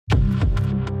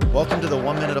Welcome to the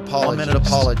 1 Minute Apologist. 1 Minute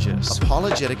Apologist.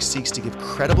 Apologetics seeks to give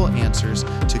credible answers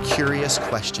to curious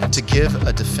questions, to give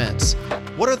a defense.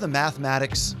 What are the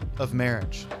mathematics of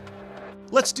marriage?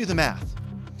 Let's do the math.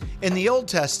 In the Old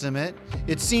Testament,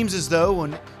 it seems as though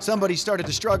when somebody started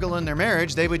to struggle in their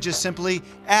marriage, they would just simply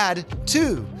add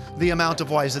to the amount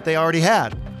of wives that they already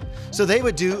had. So they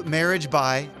would do marriage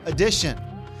by addition.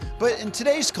 But in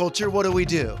today's culture, what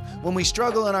do? When we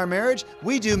struggle in our marriage,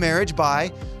 we do marriage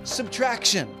by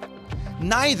subtraction.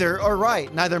 Neither are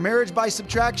right, neither marriage by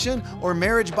subtraction or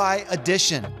marriage by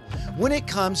addition. When it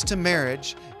comes to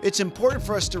marriage, it's important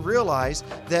for us to realize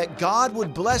that God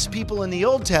would bless people in the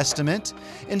Old Testament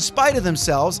in spite of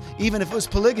themselves, even if it was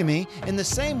polygamy, in the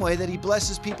same way that He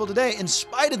blesses people today in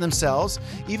spite of themselves,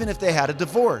 even if they had a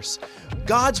divorce.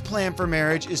 God's plan for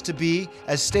marriage is to be,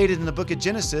 as stated in the book of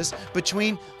Genesis,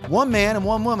 between one man and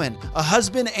one woman, a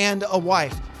husband and a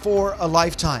wife for a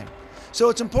lifetime. So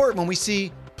it's important when we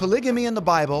see polygamy in the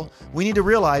Bible, we need to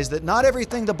realize that not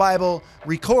everything the Bible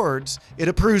records, it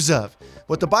approves of.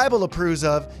 What the Bible approves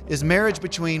of is marriage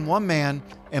between one man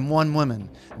and one woman.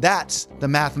 That's the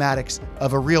mathematics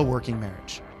of a real working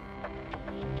marriage.